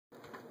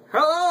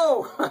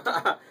Hello!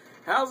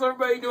 How's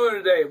everybody doing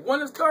today?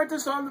 Want to start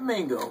this on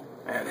Domingo.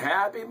 And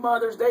happy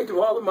Mother's Day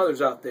to all the mothers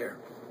out there.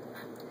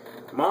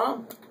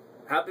 Mom,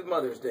 happy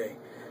Mother's Day.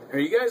 Are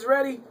you guys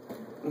ready?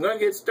 I'm going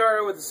to get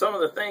started with some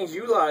of the things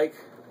you like.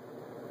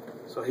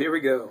 So here we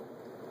go.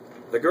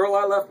 The Girl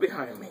I Left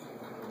Behind Me.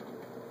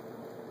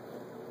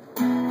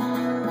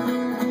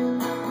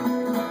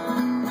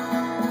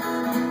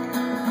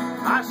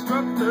 I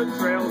struck the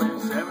trail in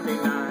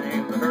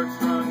 '79, the herd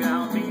strung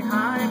out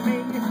behind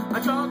me. I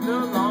jogged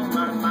along,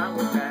 my mind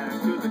was back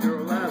to the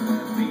girl I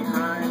left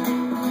behind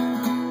me.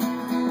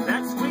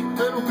 That sweet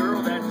little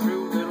girl, that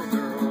true little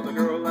girl, the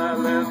girl I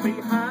left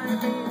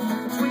behind me.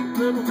 Sweet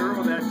little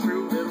girl, that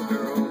true little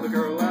girl, the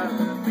girl I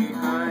left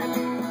behind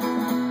me.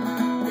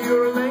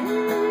 You're a lady,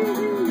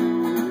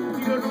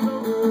 you're the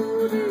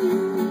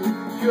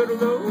loadie, you're the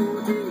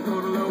loadie,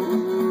 you're the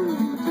loadie.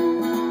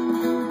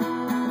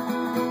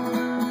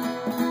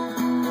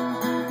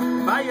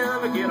 If I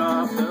ever get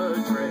off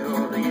the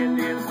trail, the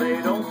Indians,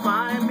 they don't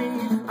find me.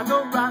 I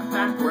go right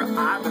back where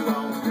I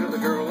belong, to the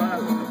girl I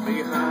left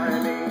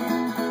behind me.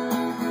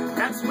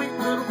 That sweet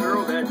little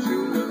girl, that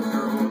true little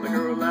girl, the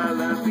girl I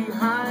left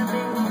behind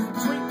me.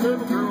 Sweet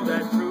little girl,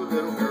 that true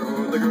little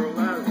girl, the girl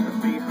I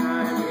left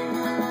behind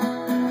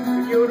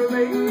me. You're the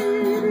lady,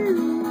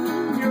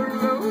 you're the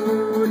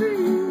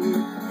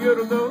loadie, you're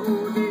the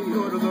loadie,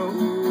 you're the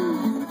loadie.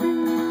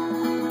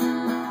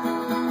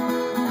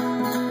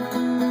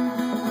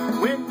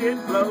 Wind did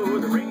blow,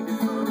 the rain did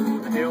flow,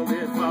 the hail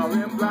did fall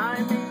and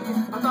blind me.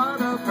 I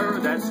thought of her,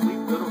 that sweet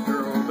little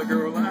girl, the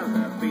girl I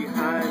left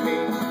behind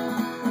me.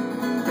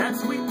 That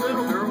sweet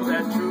little girl,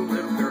 that true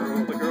little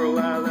girl, the girl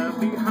I left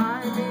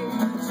behind me.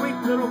 Sweet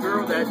little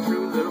girl, that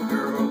true little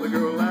girl, the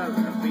girl I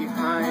left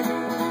behind me.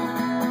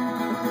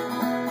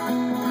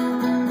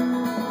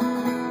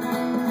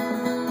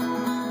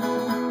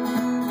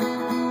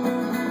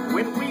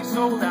 When we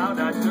sold out,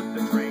 I took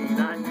the train,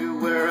 I knew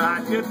where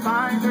I could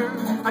find her.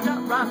 I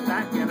got right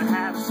back and I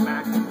had a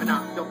smack, and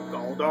I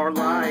called our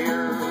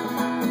liar.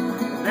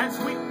 That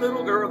sweet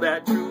little girl,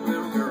 that true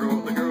little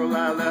girl, the girl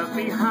I left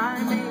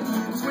behind me.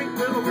 Sweet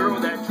little girl,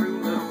 that true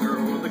little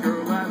girl, the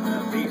girl I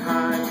left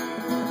behind me.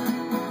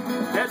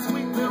 That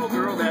sweet little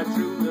girl, that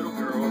true little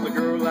girl, the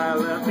girl I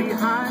left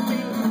behind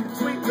me.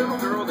 Sweet little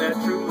girl, that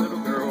true little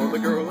girl, the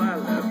girl I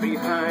left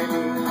behind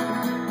me.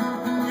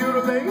 You're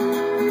the lady,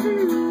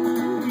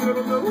 you're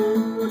the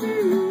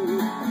loadie,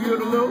 you're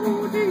the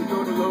loadie,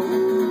 you're the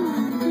loadie.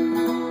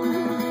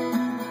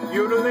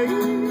 You're the lady,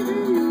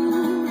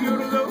 you're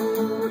the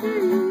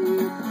loadie,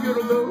 you're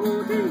the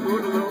loadie,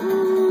 you're the loadie.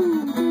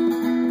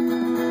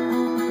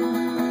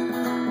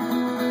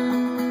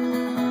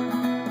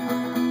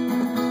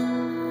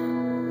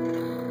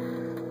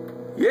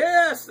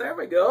 Yes, there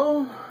we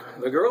go.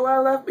 The girl I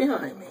left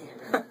behind me.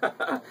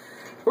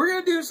 We're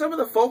going to do some of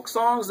the folk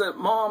songs that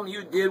Mom,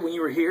 you did when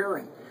you were here.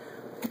 And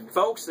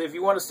folks, if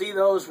you want to see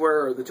those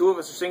where the two of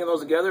us are singing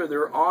those together,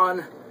 they're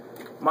on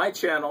my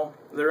channel.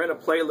 They're in a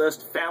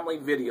playlist. Family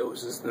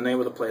Videos is the name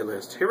of the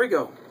playlist. Here we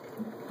go.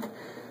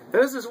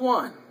 This is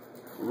one.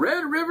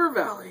 Red River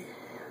Valley.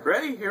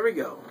 Ready? Here we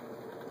go.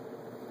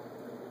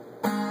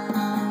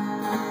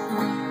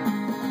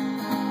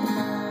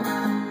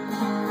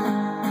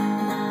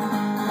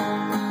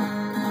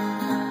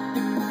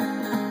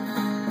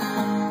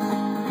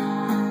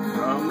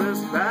 From this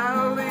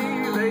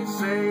valley they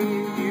say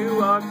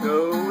you are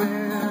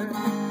going.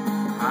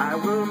 I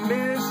will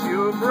miss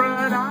your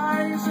bright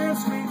eyes and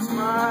sweet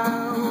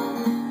smile,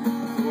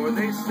 for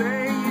they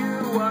say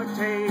you are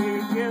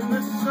taking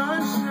the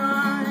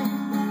sunshine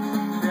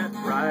that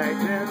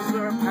brightens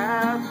our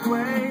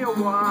pathway a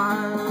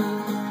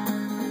while.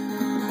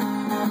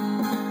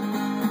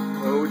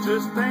 Oh,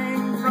 just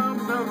think from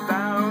the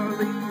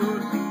valley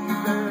you're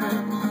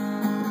leaving.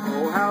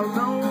 Oh, how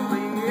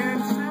lonely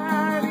and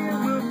sad it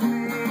will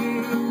be.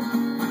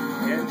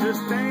 And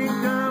just think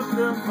of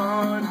the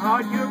fun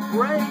heart you're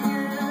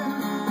breaking,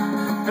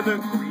 and the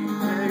grief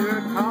that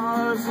you're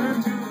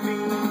causing to me.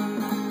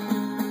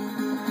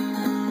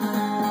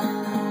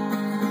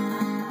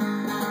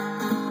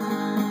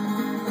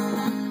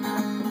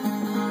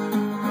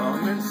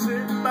 Come and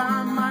sit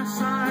by my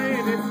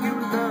side if you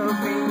love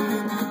me.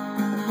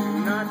 Do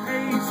not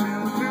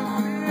hasten to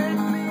bid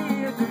me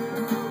adieu,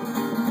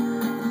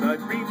 but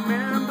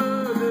remember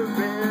the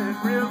Red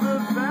River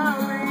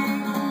Valley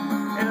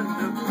and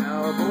the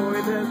cowboy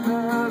that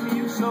loved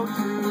you so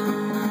true.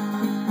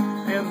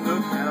 And the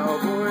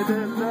cowboy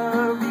that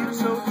loved you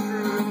so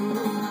true.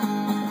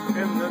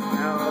 And the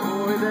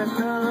cowboy that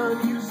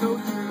loved you so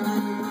true.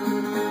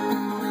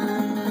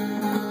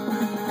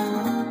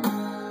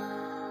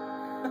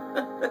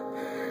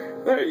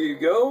 There you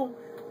go.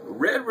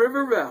 Red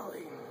River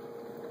Valley.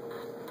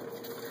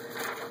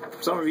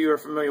 Some of you are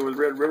familiar with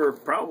Red River,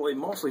 probably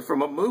mostly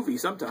from a movie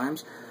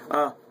sometimes.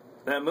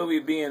 That movie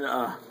being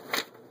The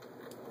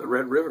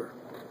Red River.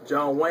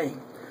 John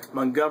Wayne,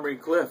 Montgomery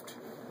Clift,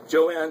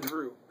 Joanne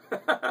Drew.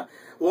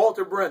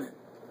 Walter Brennan.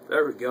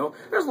 There we go.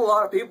 There's a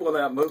lot of people in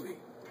that movie.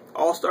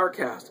 All-star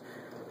cast.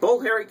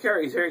 Both Harry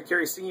Carey's, Harry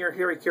Carey Sr.,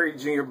 Harry Carey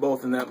Jr.,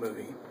 both in that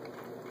movie.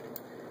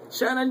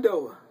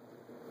 Shenandoah.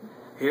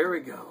 Here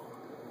we go.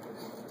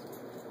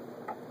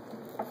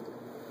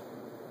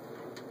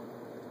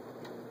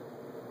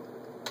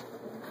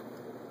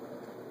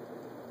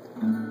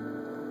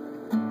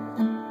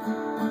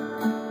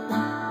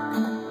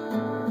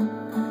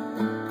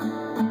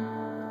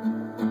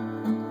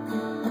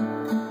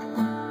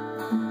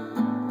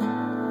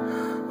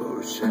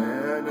 Oh,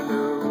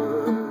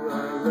 Shenandoah, I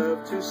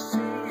love to see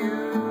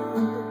you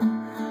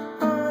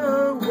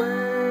away,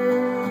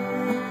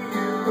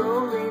 you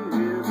rolling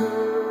river.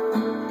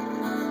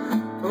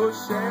 Oh,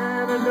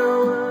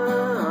 Shenandoah,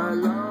 I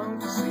long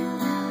to see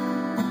you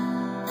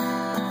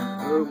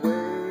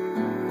away,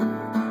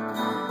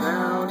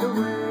 bound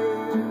away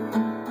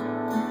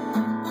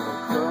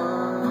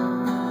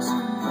across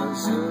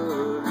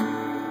Missouri.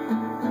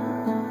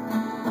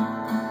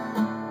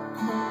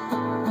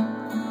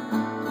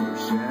 Oh,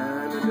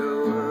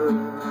 Shenandoah,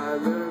 I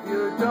love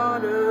your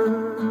daughter.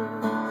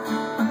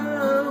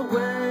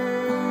 Away,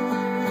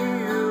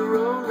 you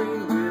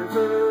rolling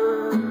river.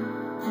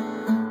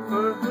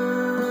 For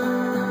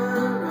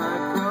her, I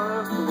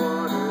cross the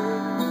water.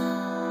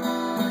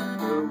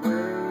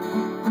 Away,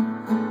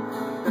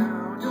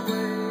 bound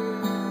away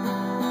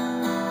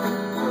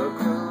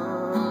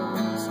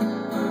across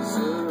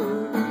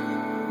Missouri.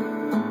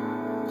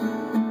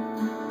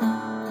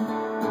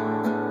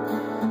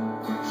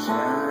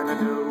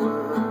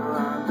 Shenandoah,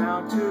 I'm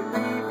bound to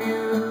leave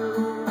you.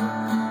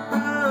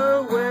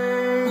 Away,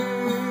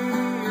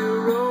 you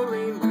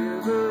rolling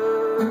river.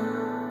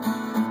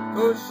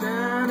 Oh,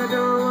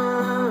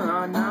 Shenandoah,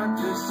 I'm not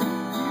to see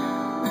you.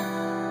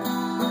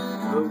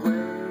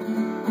 Away,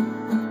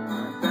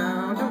 I'm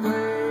bound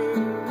away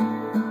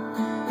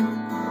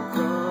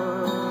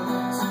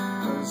across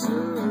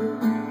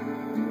Missouri.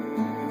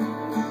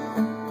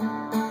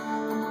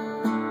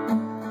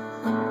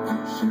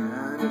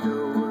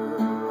 Shenandoah,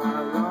 I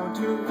long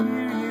to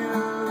hear you.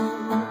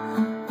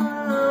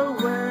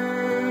 Away,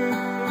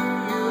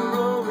 you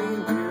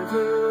rolling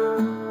river.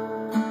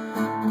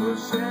 Oh,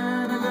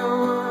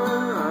 Shenandoah,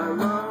 I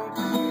long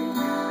to hear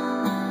you.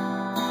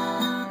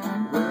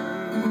 Away,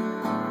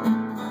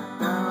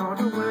 bound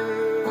away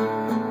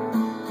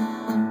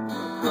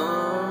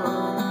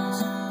across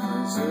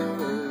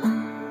Missouri.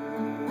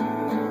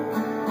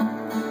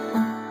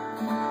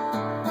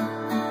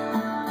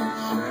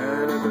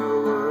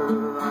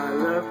 Shenandoah, I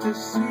love to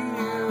see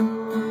you.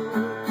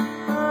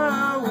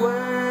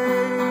 Away,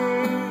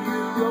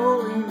 you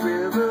rolling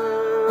river.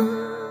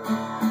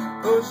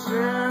 Oh,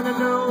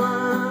 Shenandoah,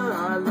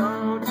 I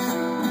long to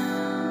see you.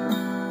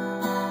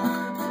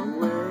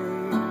 Away,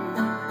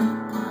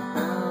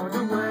 bound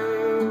away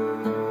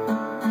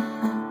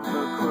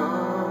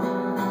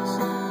across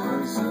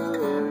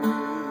Missouri.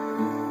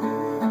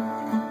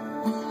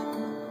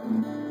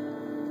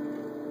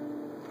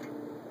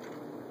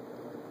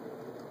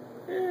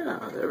 Yeah,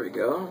 there we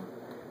go.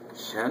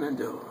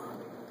 Shenandoah.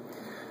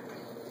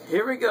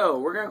 Here we go.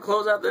 We're going to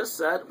close out this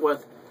set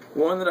with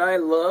one that I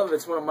love.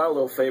 It's one of my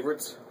little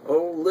favorites. The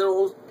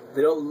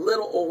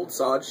little Old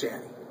Sod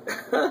Shanty.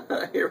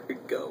 Here we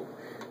go.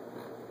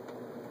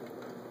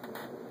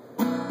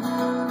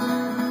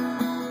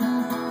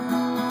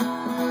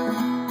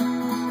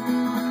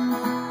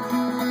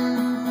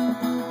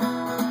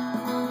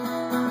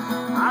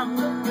 I'm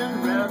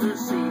looking rather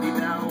seedy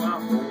now.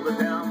 I'm holding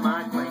down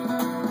my claim.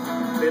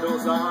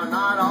 Fiddles are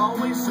not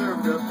always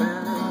served up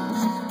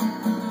best,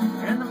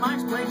 and the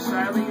mice play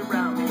shyly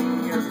around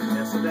me as I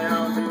nestle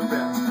down to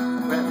rest.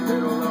 That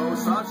little Old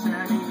Sod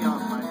Shanty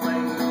on my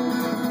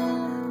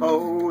claim.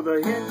 Oh,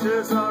 the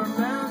hinges are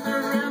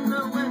leather and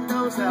the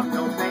windows have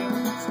no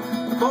panes.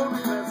 The boat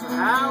has a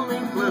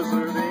howling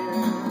blizzard in,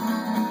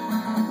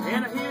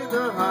 and I hear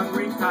the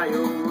hungry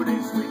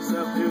coyote sneaks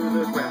up to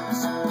the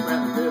grass.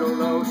 That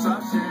little Old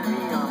Sod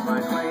Shanty on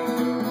my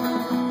claim.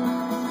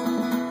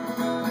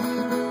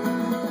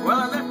 Well,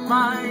 I left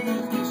my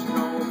east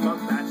home a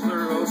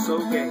bachelor, oh so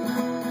gay.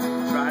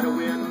 Try to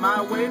win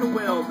my way to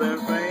Elden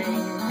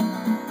fame.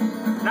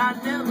 And I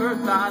never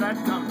thought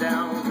I'd come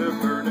down to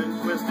burning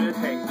twisted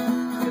hay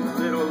in the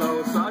little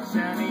Old Sod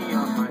Shanty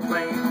on my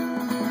claim.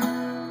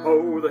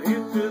 Oh, the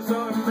hinges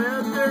are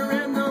leather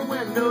and the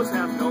windows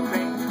have no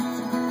panes.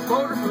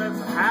 Border flits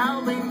a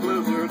howling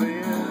blizzard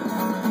in,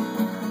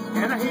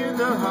 and I hear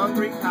the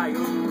hungry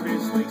coyote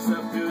sneaks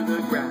up to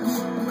the grass.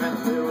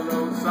 That little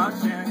Old Sod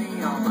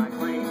Shanty on my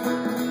claim.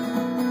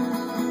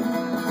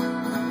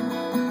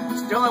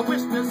 Still I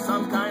wish that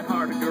some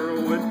kind-hearted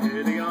girl would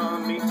pity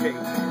on me take,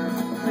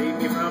 leave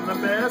me from the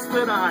mess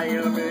that I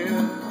am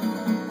in.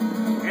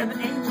 And the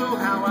angel,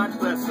 how I'd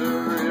bless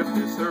her if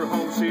this her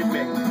home she'd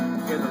make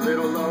in the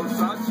little Old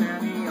Sod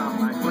Shanty on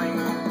my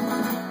claim.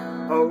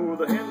 Oh,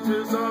 the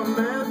hinges are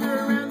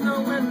leather and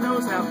the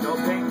windows have no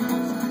panes.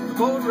 The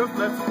boat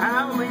reflects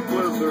howling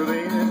blizzard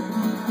in,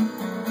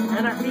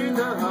 and I hear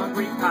the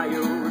hungry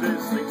coyote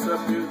sneaks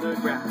up to the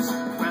grass.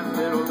 That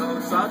little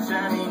Old Sod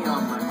Shanty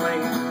on my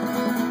claim.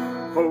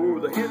 Oh,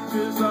 the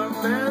hinges are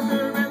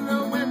leather and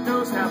the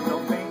windows have no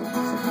panes.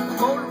 The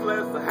boat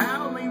reflects the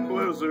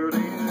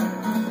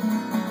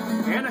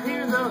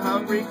a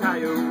hungry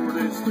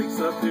coyote sneaks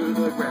up through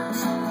the grass.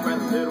 Spread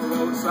a little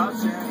old sod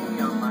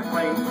shanty on my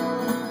claim.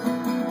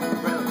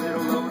 Spread a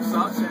little old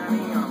sod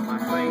shanty on my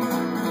claim.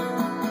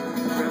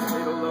 Spread a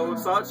little old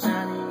sod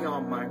shanty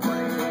on my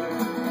claim.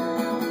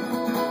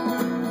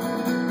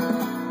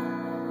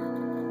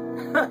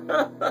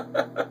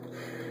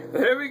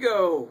 There we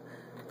go.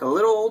 The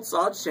little old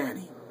sod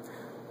shanty.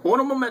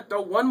 One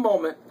momento, one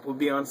moment will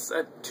be on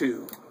set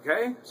 2.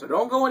 Okay? So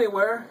don't go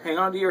anywhere. Hang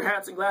on to your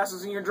hats and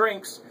glasses and your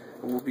drinks.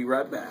 And we'll be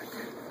right back.